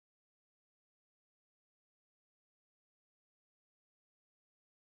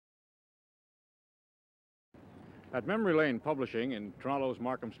At Memory Lane Publishing in Toronto's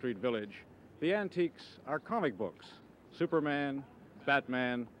Markham Street Village, the antiques are comic books: Superman,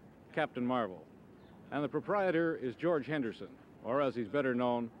 Batman, Captain Marvel. And the proprietor is George Henderson, or as he's better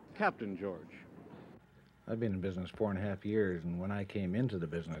known, Captain George. I've been in business 4.5 years, and when I came into the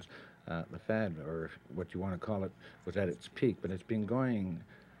business, the fad, or what you want to call it, was at its peak, but it's been going,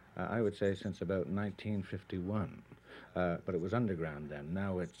 I would say, since about 1951. But it was underground then.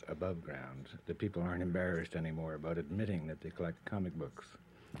 Now it's above ground. The people aren't embarrassed anymore about admitting that they collect comic books.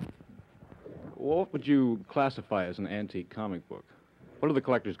 What would you classify as an antique comic book? What do the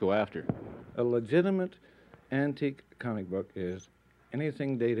collectors go after? A legitimate antique comic book is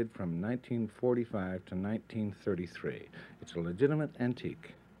anything dated from 1945 to 1933. It's a legitimate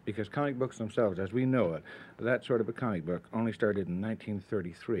antique because comic books themselves, as we know it, that sort of a comic book only started in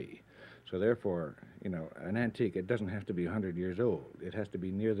 1933. So therefore, you know, an antique, it doesn't have to be 100 years old. It has to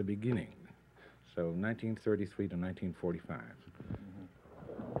be near the beginning. So 1933 to 1945.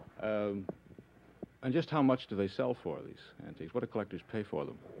 And just how much do they sell for, these antiques? What do collectors pay for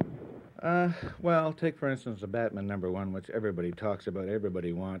them? Well, take, for instance, the Batman #1, which everybody talks about,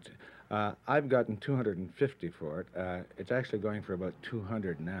 everybody wants. I've gotten $250 for it. It's actually going for about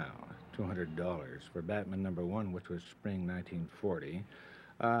 $200 now, $200 for Batman #1, which was spring 1940.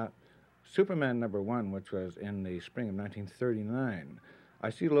 Superman #1, which was in the spring of 1939. I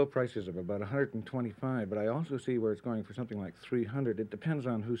see low prices of about $125, but I also see where it's going for something like $300. It depends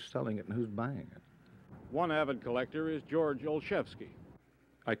on who's selling it and who's buying it. One avid collector is George Olszewski.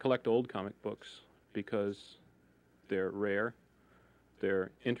 I collect old comic books because they're rare.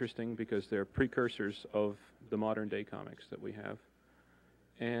 They're interesting because they're precursors of the modern day comics that we have.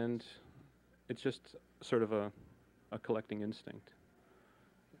 And it's just sort of a collecting instinct.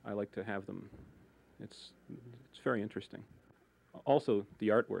 I like to have them. It's very interesting. Also, the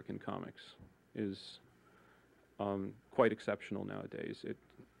artwork in comics is quite exceptional nowadays.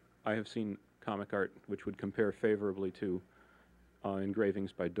 I have seen comic art which would compare favorably to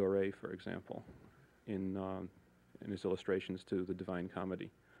engravings by Doré, for example, in his illustrations to the Divine Comedy.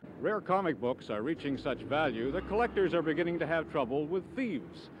 Rare comic books are reaching such value that collectors are beginning to have trouble with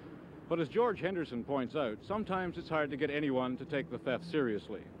thieves. But as George Henderson points out, sometimes it's hard to get anyone to take the theft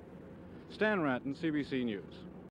seriously. Stan Ranton, CBC News.